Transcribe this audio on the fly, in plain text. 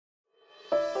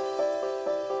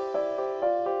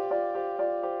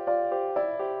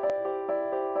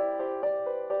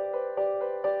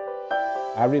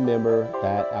I remember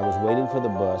that I was waiting for the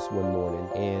bus one morning,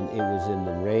 and it was in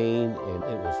the rain, and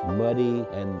it was muddy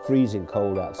and freezing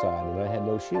cold outside, and I had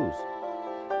no shoes.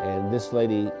 And this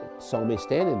lady saw me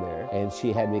standing there, and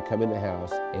she had me come in the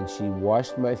house, and she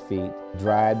washed my feet,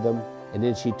 dried them, and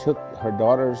then she took her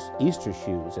daughter's Easter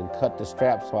shoes and cut the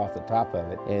straps off the top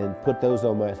of it and put those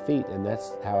on my feet, and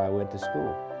that's how I went to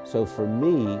school. So for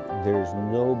me, there's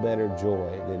no better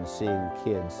joy than seeing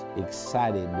kids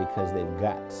excited because they've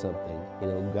got something,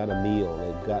 got a meal,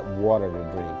 they've got water to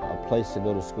drink, a place to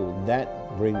go to school.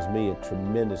 That brings me a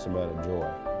tremendous amount of joy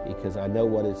because I know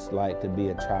what it's like to be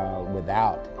a child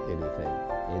without anything.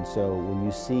 And so when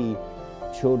you see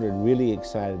children really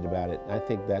excited about it, I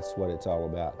think that's what it's all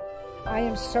about. I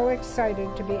am so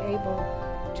excited to be able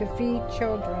to feed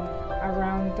children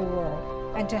around the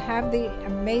world and to have the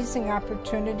amazing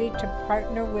opportunity to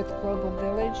partner with Global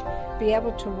Village, be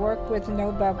able to work with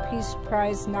Nobel Peace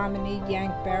Prize nominee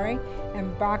Yank Barry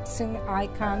and boxing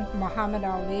icon Muhammad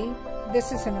Ali.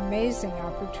 This is an amazing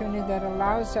opportunity that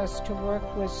allows us to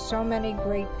work with so many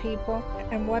great people,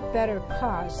 and what better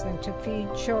cause than to feed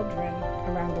children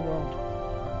around the world.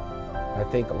 I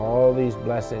think all these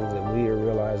blessings that we are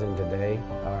realizing today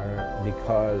are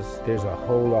because there's a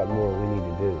whole lot more we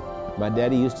need to do. My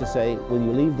daddy used to say, when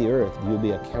you leave the earth, you'll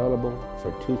be accountable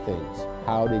for two things.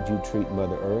 How did you treat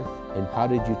Mother Earth, and how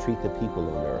did you treat the people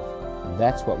on earth? And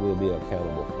that's what we'll be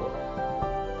accountable for.